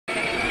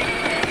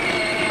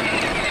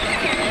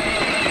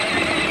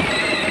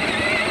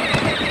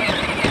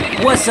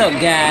What's up,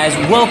 guys?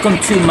 Welcome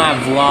to my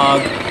vlog.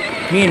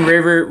 Me and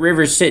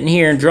River's sitting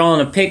here and drawing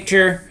a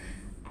picture,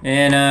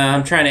 and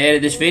I'm trying to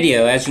edit this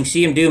video. As you can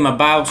see, I'm doing my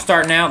Bible,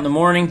 starting out in the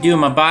morning, doing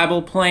my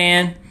Bible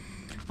plan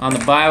on the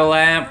Bible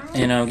app,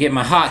 and I'm getting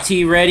my hot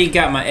tea ready,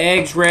 got my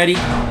eggs ready.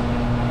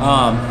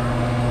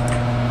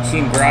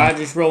 Seeing garage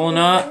is rolling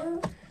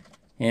up,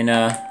 and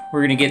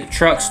we're gonna get the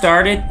truck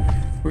started.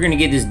 We're gonna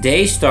get this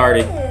day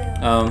started.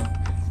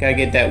 Gotta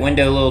get that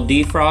window a little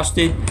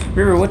defrosted.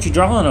 River, what you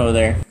drawing over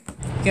there?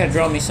 You gotta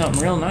draw me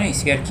something real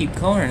nice. You gotta keep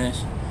coloring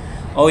this.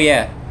 Oh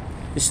yeah,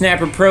 the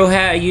Snapper Pro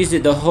hat. I used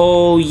it the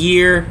whole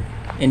year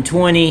in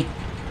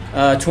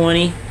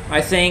 2020,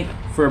 I think,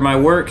 for my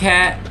work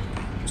hat.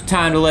 It's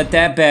time to let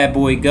that bad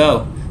boy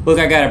go. Look,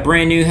 I got a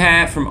brand new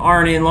hat from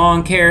Arden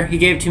Lawn Care. He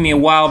gave it to me a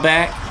while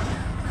back.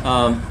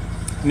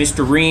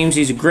 Mr. Reams,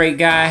 he's a great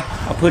guy.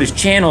 I'll put his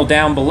channel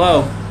down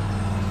below.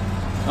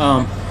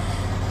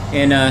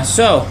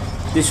 So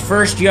this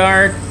first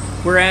yard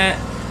we're at,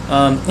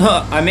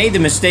 I made the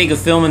mistake of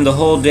filming the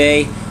whole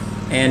day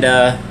and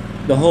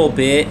the whole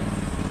bit,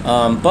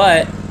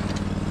 but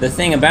the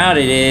thing about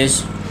it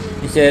is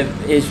that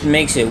it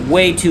makes it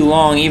way too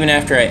long even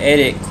after I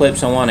edit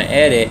clips I want to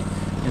edit,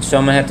 and so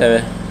I'm gonna have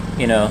to,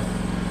 you know,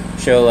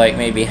 show like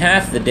maybe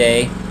half the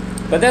day,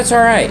 but that's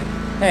alright.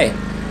 Hey,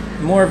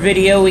 the more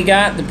video we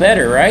got, the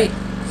better, right?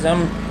 Because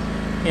I'm,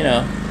 you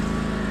know,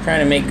 trying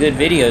to make good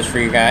videos for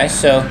you guys.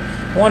 So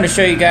I wanted to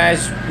show you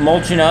guys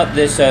mulching up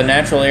this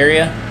natural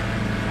area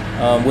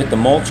with the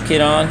mulch kit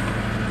on.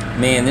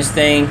 Man, this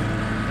thing,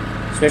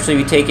 especially if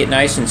you take it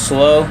nice and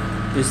slow,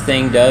 this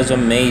thing does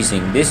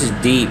amazing. This is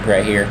deep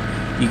right here.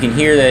 You can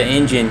hear the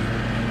engine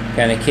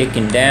kind of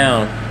kicking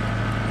down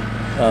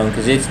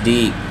because it's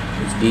deep.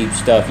 It's deep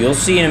stuff. You'll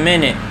see in a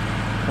minute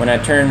when I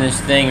turn this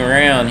thing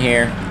around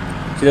here.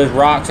 See, those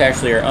rocks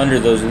actually are under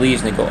those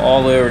leaves and they go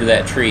all the way over to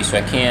that tree, so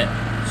I can't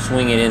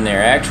swing it in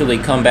there. I actually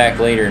come back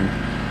later and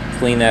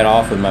clean that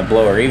off with my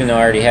blower, even though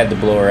I already had the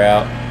blower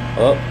out.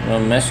 Oh,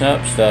 I'm messing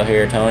up stuff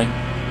here, Tony.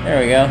 There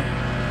we go.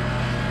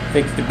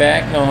 Fixed it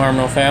back, no harm,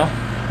 no foul.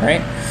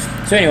 Right?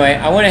 So anyway,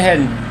 I went ahead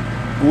and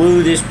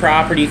blew this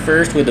property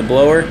first with the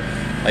blower.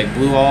 Like,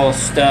 blew all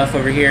stuff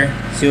over here.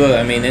 See what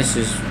I mean? This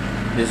is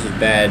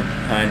bad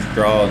pine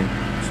straw and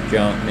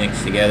junk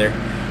mixed together.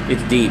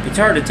 It's deep. It's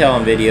hard to tell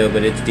on video,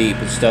 but it's deep.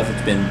 It's stuff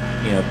that's been,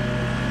 you know,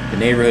 the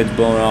neighborhood's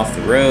blowing off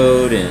the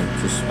road and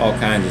just all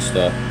kinds of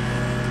stuff.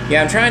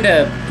 Yeah, I'm trying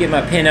to get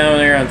my pin out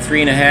there on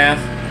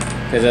 3.5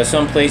 because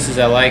some places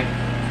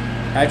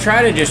I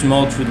try to just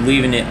mulch with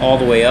leaving it all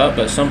the way up,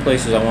 but some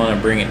places I want to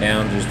bring it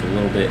down just a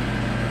little bit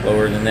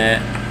lower than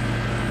that.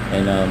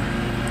 And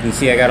you can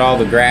see I got all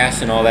the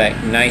grass and all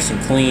that nice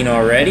and clean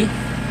already.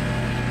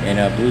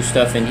 And blue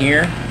stuff in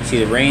here. See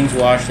the rains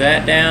wash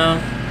that down.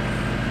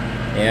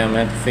 Yeah, I'm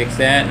going to have to fix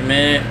that in a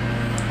minute.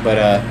 But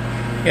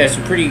yeah, it's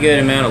a pretty good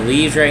amount of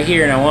leaves right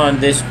here, and I wanted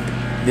this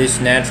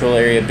natural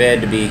area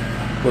bed to be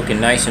looking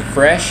nice and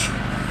fresh.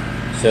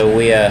 So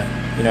we,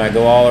 you know, I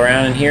go all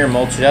around in here and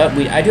mulch it up.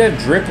 I do have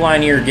drip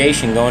line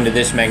irrigation going to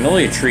this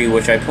magnolia tree,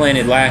 which I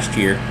planted last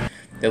year,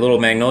 that little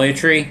magnolia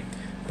tree.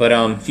 But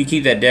if you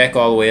keep that deck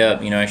all the way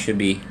up, you know, I should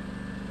be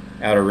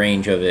out of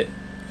range of it.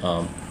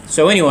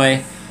 So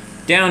anyway,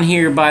 down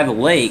here by the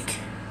lake,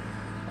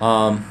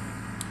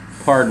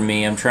 pardon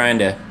me, I'm trying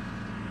to,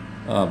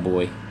 oh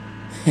boy,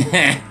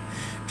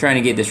 trying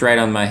to get this right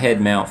on my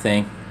head mount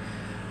thing.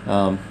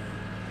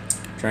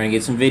 Trying to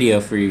get some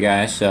video for you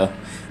guys. So,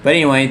 but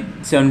anyway,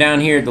 so I'm down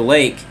here at the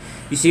lake.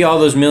 You see all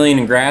those million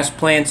and grass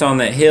plants on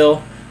that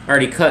hill. I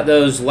already cut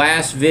those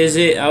last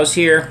visit I was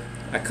here.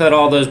 I cut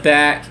all those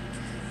back,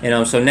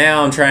 and so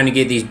now I'm trying to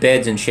get these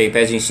beds in shape.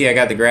 As you can see, I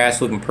got the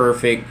grass looking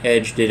perfect,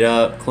 edged it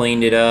up,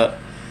 cleaned it up.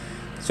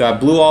 So I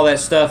blew all that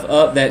stuff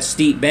up that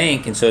steep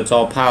bank, and so it's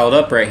all piled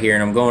up right here,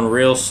 and I'm going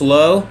real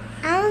slow.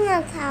 I don't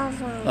know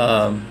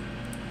how.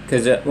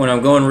 Because when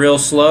I'm going real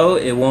slow,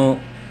 it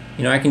won't,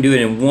 you know, I can do it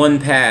in one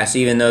pass,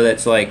 even though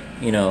that's like,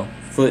 you know,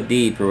 foot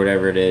deep or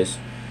whatever it is.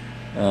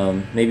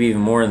 Maybe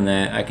even more than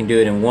that. I can do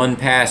it in one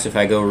pass if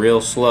I go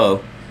real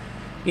slow.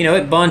 You know,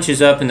 it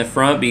bunches up in the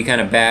front, but you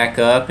kind of back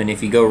up, and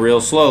if you go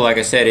real slow, like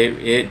I said,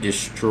 it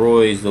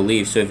destroys the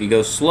leaves. So if you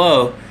go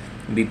slow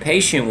and be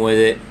patient with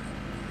it,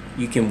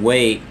 you can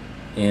wait,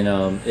 and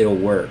it'll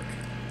work.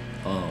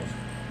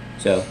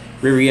 So,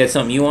 River, you had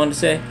something you wanted to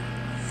say?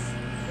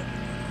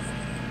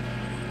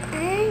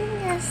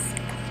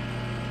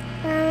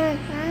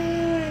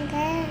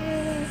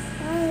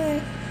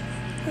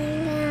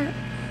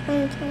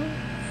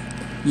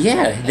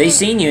 Yeah, they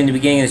seen you in the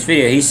beginning of this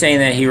video. He's saying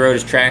that he rode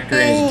his tractor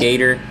and his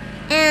gator.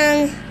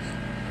 And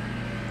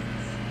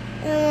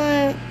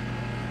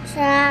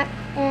tractor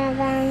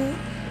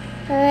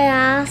pretty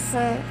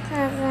awesome.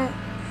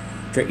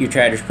 Your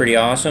tractor's pretty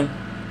awesome?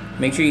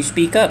 Make sure you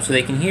speak up so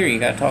they can hear you. You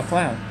gotta talk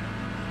loud.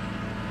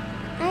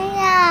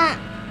 I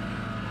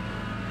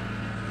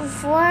got a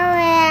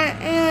 4-wheel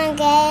and a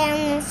gator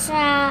and a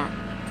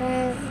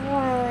tractor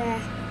 4-wheel.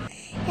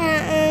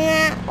 Yeah, and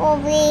that will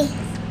be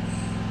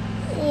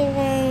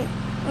even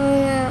on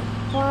a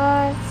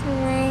board to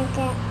make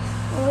it.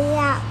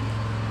 Yeah.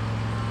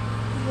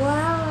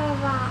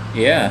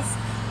 Yeah.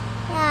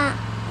 Yeah.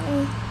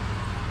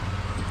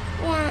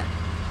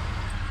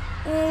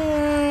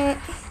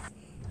 Yeah.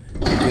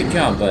 Good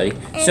job, buddy.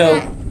 So,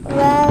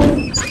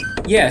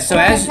 yeah, so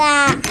as...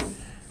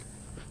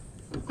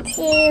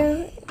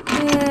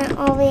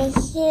 over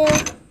here.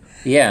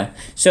 Yeah,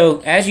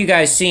 so as you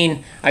guys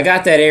seen, I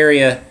got that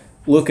area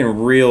looking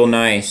real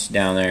nice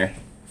down there.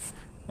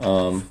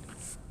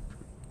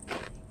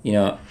 You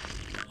know,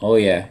 oh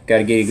yeah, got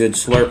to get a good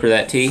slurp of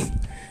that tea.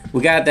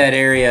 We got that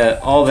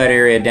area, all that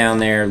area down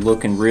there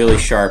looking really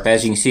sharp.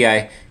 As you can see,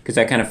 because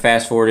I kind of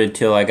fast forwarded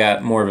till I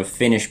got more of a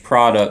finished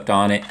product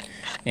on it.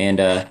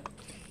 And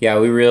yeah,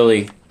 we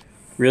really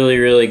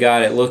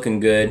got it looking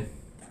good.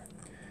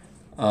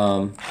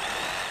 So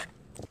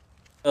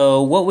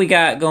what we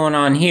got going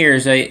on here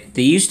is they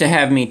used to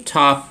have me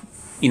top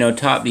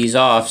these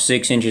off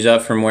 6 inches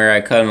up from where I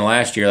cut them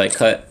last year, like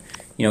cut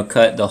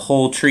the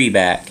whole tree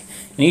back.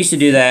 And I used to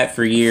do that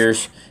for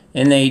years,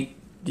 and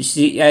as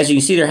you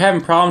can see, they're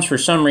having problems for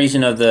some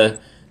reason of the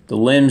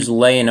limbs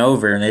laying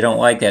over, and they don't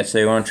like that, so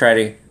they want to try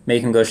to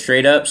make them go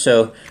straight up.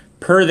 So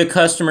per the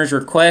customer's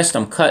request,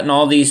 I'm cutting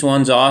all these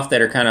ones off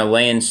that are kind of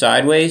laying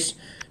sideways.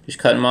 Just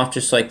cutting them off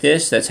just like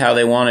this. That's how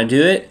they want to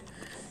do it,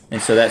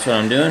 and so that's what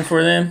I'm doing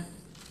for them.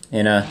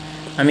 And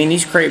I mean,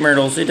 these crepe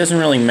myrtles, it doesn't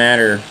really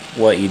matter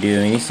what you do.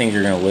 I mean, these things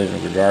are going to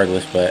live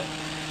regardless, but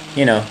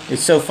you know,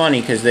 it's so funny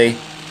because they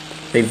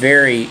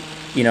vary.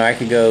 You know, I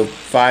could go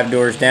 5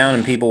 doors down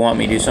and people want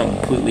me to do something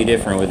completely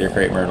different with their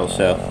crepe myrtles.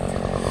 So,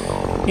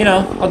 you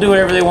know, I'll do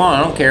whatever they want.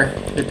 I don't care.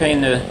 They're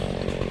paying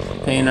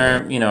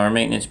our, you know, our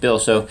maintenance bill.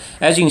 So,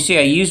 as you can see,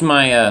 I used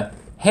my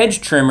hedge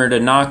trimmer to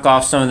knock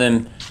off some of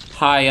them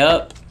high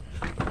up,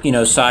 you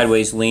know,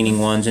 sideways leaning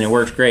ones, and it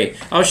works great.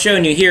 I was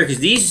showing you here because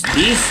these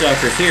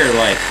suckers here are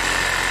like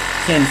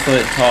 10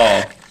 foot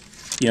tall.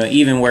 You know,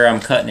 even where I'm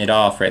cutting it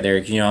off right there,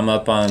 because, you know, I'm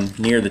up on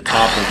near the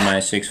top of my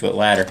 6 foot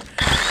ladder.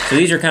 So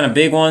these are kind of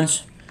big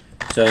ones.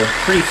 So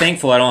pretty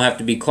thankful I don't have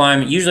to be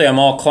climbing. Usually I'm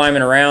all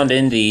climbing around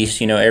in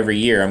these, you know, every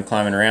year I'm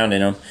climbing around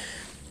in them.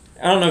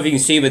 I don't know if you can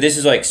see, but this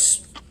is like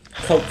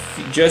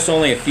just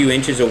only a few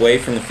inches away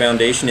from the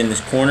foundation in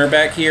this corner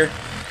back here.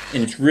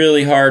 And it's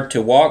really hard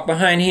to walk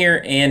behind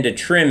here and to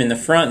trim in the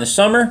front in the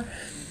summer.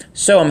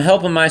 So I'm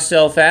helping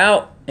myself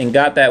out and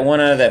got that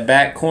one out of that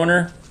back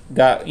corner.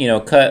 Got, you know,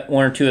 cut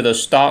 1 or 2 of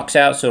those stalks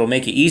out, so it'll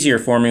make it easier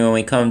for me when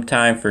we come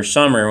time for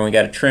summer, when we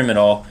got to trim it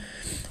all.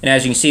 And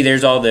as you can see,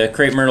 there's all the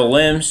crepe myrtle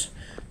limbs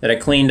that I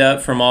cleaned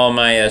up from all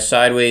my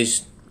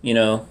sideways, you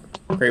know,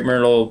 crepe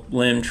myrtle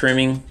limb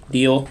trimming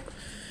deal.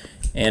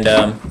 And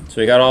so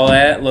we got all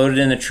that loaded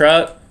in the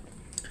truck.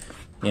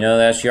 You know,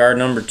 that's yard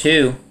number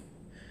 2.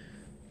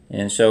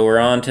 And so we're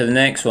on to the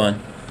next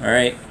one. All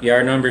right,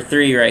 yard number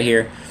 3 right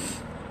here.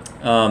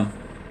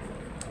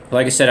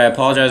 Like I said, I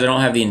apologize I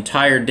don't have the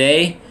entire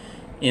day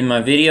in my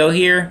video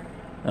here.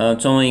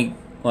 It's only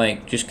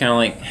like just kind of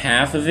like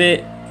half of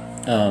it.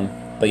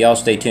 But y'all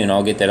stay tuned.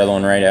 I'll get that other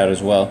one right out as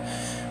well.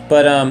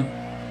 But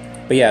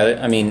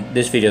yeah, I mean,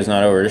 this video's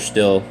not over.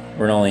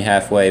 We're only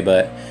halfway,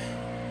 but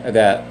I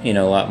got, you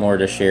know, a lot more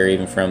to share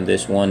even from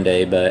this one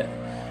day, but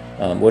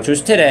which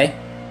was today.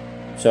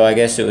 So I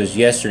guess it was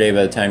yesterday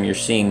by the time you're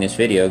seeing this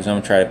video, because I'm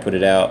gonna try to put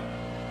it out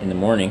in the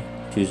morning,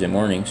 Tuesday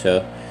morning.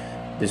 So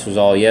this was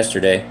all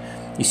yesterday.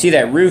 You see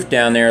that roof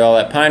down there, all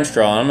that pine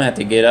straw, I'm gonna have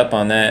to get up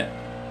on that.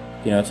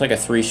 You know, it's like a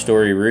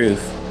 3-story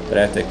roof, but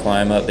I have to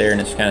climb up there,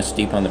 and it's kind of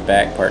steep on the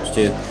back parts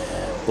too.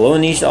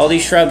 Blowing all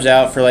these shrubs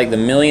out for like the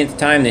millionth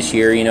time this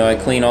year. You know, I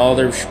clean all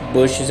their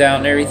bushes out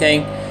and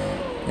everything,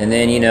 and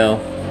then, you know,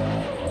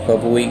 a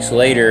couple weeks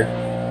later,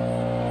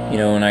 you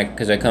know,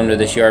 because I come to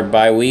this yard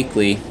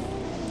bi-weekly,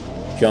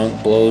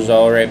 junk blows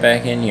all right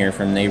back in here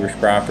from neighbors'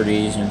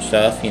 properties and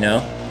stuff. You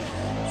know,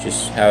 it's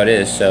just how it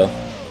is. So,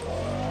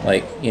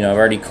 like, you know, I've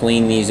already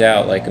cleaned these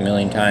out like a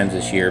million times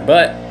this year,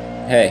 but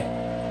hey,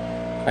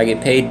 I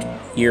get paid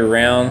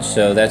year-round,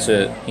 so that's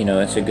a, you know,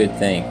 it's a good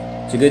thing.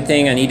 It's a good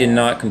thing. I need to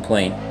not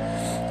complain.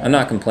 I'm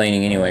not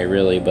complaining anyway,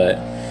 really, but,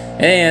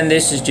 and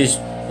this is just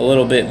a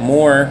little bit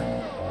more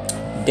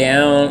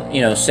down,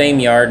 you know, same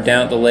yard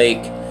down at the lake.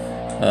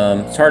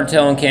 It's hard to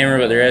tell on camera,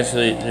 but there's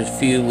a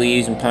few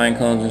leaves and pine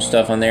cones and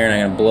stuff on there, and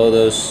I'm gonna blow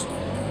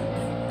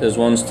those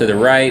ones to the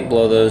right,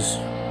 blow those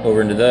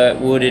over into that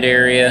wooded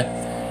area,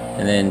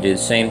 and then do the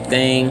same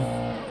thing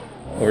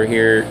over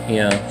here. You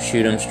know,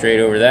 shoot them straight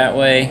over that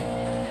way.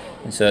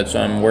 And so that's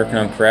why I'm working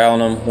on corralling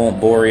them.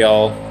 Won't bore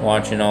y'all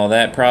watching all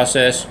that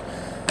process.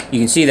 You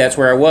can see that's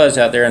where I was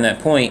out there on that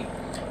point.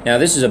 Now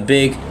this is a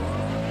big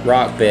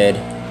rock bed,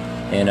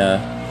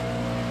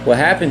 and what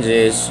happens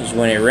is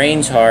when it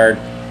rains hard,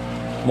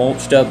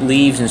 mulched up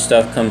leaves and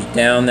stuff comes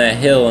down that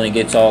hill, and it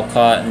gets all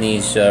caught in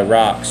these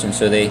rocks. And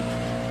so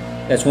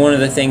that's one of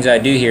the things I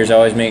do here, is I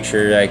always make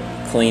sure I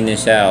clean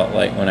this out,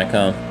 like when I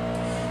come.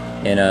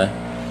 And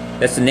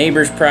that's the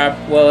neighbor's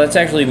well, that's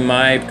actually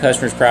my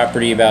customer's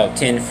property, about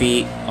 10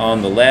 feet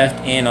on the left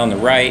and on the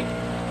right.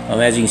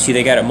 As you can see,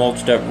 they got it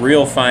mulched up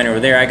real fine over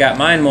there. I got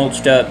mine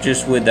mulched up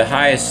just with the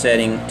highest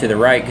setting to the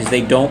right, because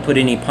they don't put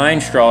any pine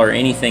straw or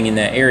anything in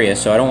that area,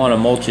 so I don't want to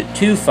mulch it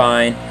too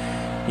fine,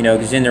 you know,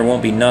 because then there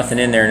won't be nothing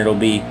in there and it'll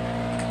be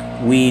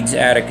weeds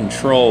out of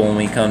control when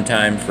we come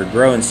time for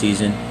growing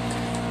season.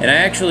 And I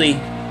actually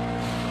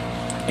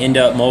end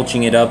up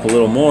mulching it up a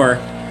little more,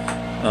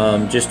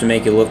 just to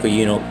make it look a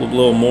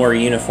little more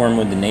uniform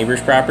with the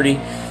neighbor's property.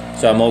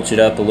 So I mulch it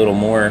up a little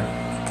more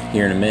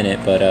here in a minute.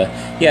 But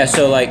yeah,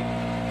 so like,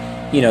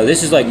 you know,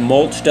 this is like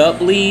mulched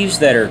up leaves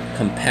that are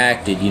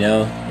compacted, you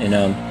know,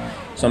 and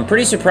so I'm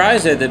pretty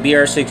surprised that the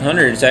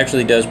BR600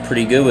 actually does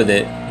pretty good with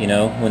it. You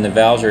know, when the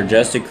valves are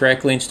adjusted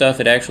correctly and stuff,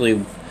 it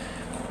actually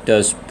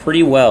does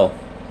pretty well,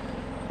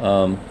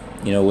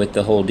 you know, with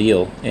the whole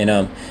deal. And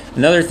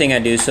another thing I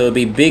do, so it'll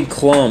be big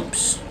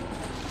clumps,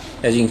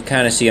 as you can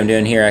kind of see I'm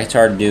doing here. It's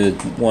hard to do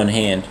with one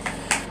hand,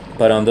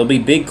 but there'll be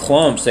big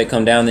clumps that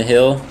come down the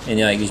hill, and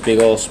like these big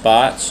old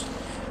spots.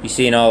 You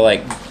see, and I'll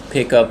like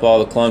pick up all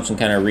the clumps and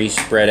kind of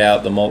re-spread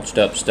out the mulched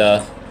up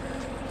stuff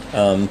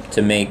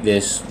to make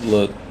this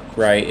look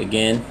right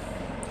again.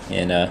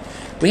 And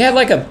we had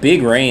like a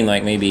big rain,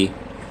 like maybe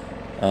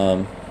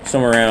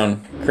somewhere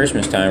around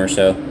Christmas time or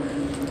so.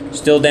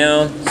 Still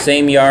down,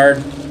 same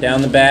yard,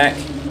 down the back.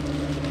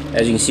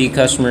 As you can see,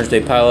 customers, they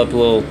pile up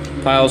little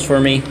piles for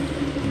me.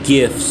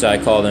 Gifts,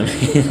 I call them.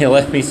 They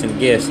left me some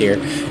gifts here,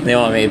 and they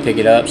want me to pick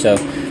it up. So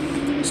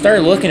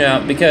started looking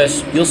out,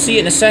 because you'll see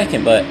it in a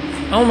second, but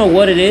I don't know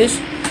what it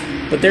is.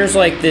 But there's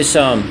like this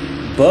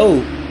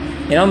boat,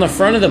 and on the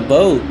front of the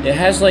boat, it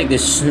has like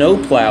this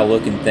snowplow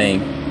looking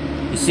thing.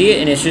 You see it,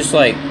 and it's just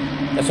like,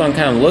 that's what I'm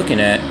kind of looking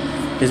at,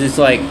 because it's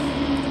like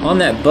on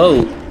that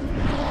boat.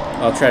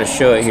 I'll try to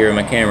show it here in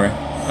my camera.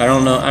 I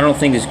don't know, I don't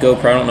think it's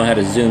GoPro, I don't know how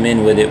to zoom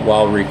in with it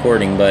while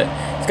recording, but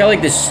it's got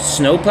like this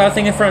snowplow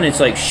thing in front.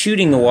 It's like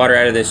shooting the water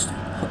out of this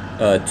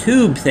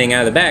tube thing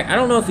out of the back. I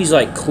don't know if he's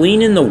like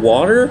cleaning the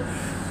water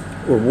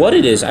or what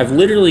it is. I've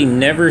literally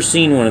never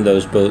seen one of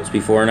those boats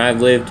before, and I've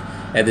lived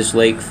at this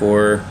lake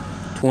for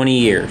 20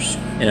 years,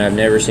 and I've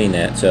never seen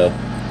that, so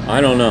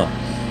I don't know.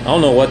 I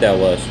don't know what that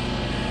was.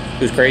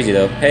 It was crazy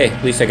though. Hey,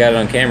 at least I got it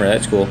on camera,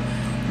 that's cool.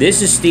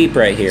 This is steep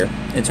right here.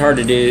 It's hard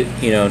to do,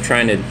 you know,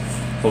 trying to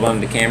hold on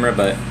to the camera,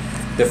 but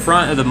the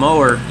front of the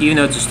mower, even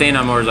though it's a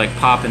stand-on mower, is like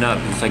popping up.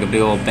 It's like a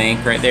big old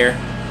bank right there.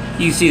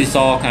 You can see this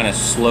all kind of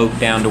sloped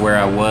down to where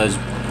I was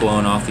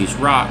blowing off these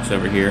rocks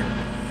over here.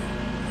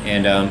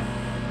 And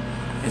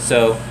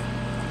so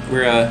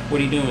we're, what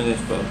are you doing with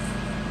this boat?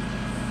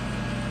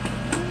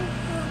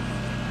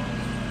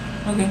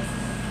 Okay,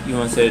 you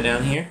want to set it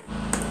down here?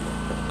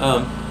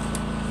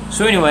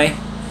 So anyway,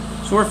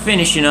 so we're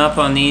finishing up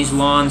on these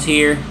lawns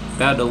here,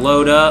 about to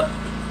load up,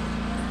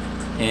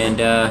 and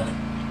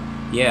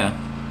yeah,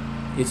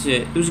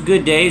 it was a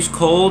good day. It's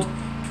cold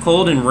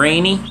and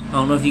rainy. I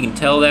don't know if you can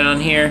tell that on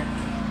here,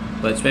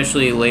 but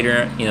especially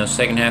later, you know,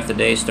 second half of the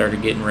day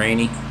started getting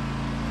rainy.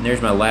 And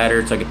there's my ladder.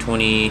 It's like a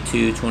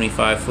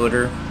 22-25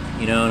 footer,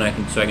 you know,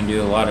 and so I can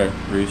do a lot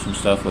of roofs and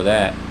stuff with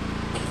that.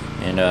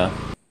 And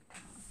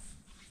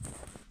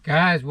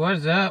guys, what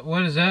is up?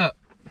 What is up?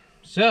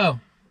 So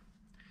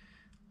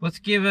let's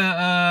give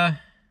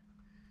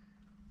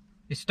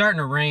it's starting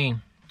to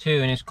rain too,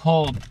 and it's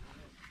cold.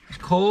 It's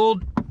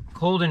cold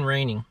and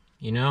raining,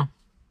 you know,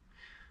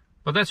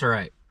 but that's all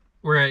right.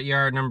 We're at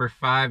yard number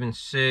 5 and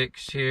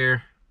 6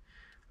 here.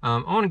 I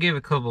want to give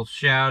a couple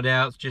shout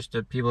outs just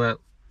to people that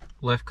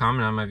left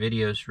comment on my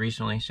videos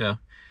recently. So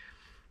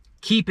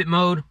Keep It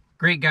Mode,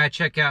 great guy,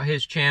 check out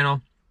his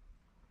channel.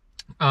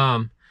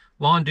 Lawn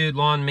Dude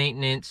Lawn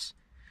Maintenance,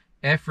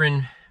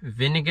 Efren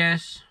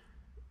Vinegas,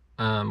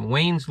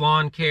 Wayne's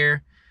Lawn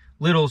Care,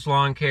 Little's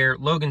Lawn Care,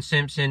 Logan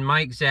Simpson,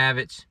 Mike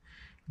Zavitz,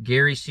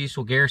 Gary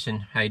Cecil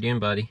Garrison. How you doing,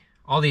 buddy?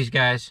 All these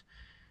guys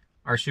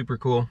are super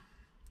cool.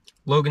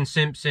 Logan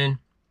Simpson,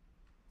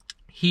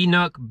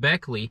 Henook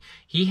Beckley.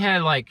 He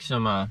had like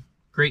some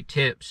great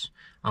tips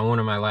on one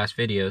of my last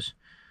videos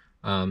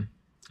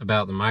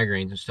about the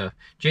migraines and stuff.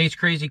 Jay's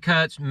Crazy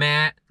Cuts,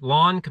 Matt,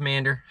 Lawn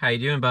Commander. How you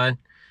doing, bud?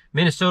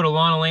 Minnesota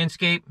Lawn and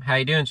Landscape. How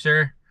you doing,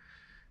 sir?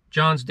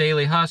 John's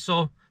Daily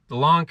Hustle, The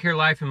Lawn Care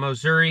Life in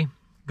Missouri.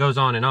 Goes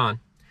on and on.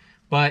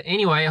 But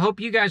anyway, I hope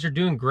you guys are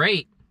doing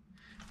great.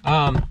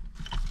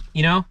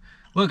 You know,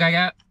 look,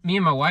 me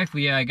and my wife,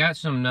 I got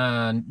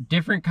some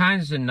different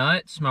kinds of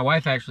nuts. My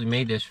wife actually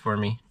made this for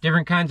me.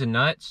 Different kinds of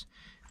nuts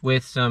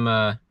with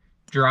some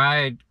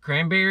dried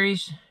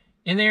cranberries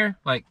in there,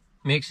 like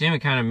mixed in. We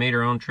kind of made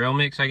our own trail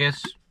mix, I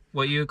guess,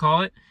 what you would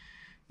call it.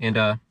 And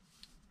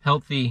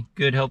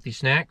good healthy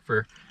snack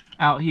for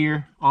out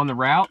here on the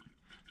route.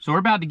 So we're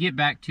about to get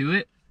back to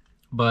it,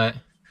 but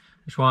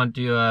just wanted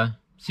to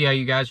see how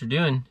you guys are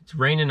doing. It's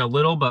raining a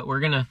little, but we're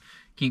gonna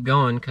keep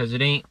going because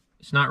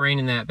it's not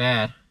raining that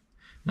bad.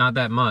 Not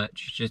that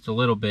much, it's just a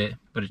little bit,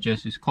 but it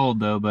just is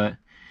cold though. But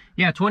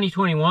yeah,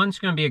 2021 is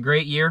gonna be a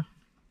great year.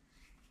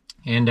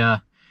 And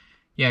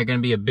yeah, gonna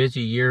be a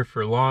busy year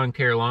for lawn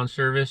care, lawn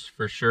service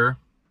for sure.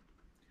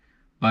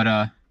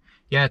 But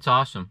yeah, it's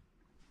awesome.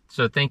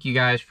 So thank you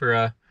guys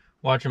for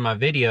watching my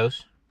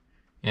videos,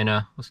 and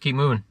let's keep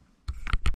moving.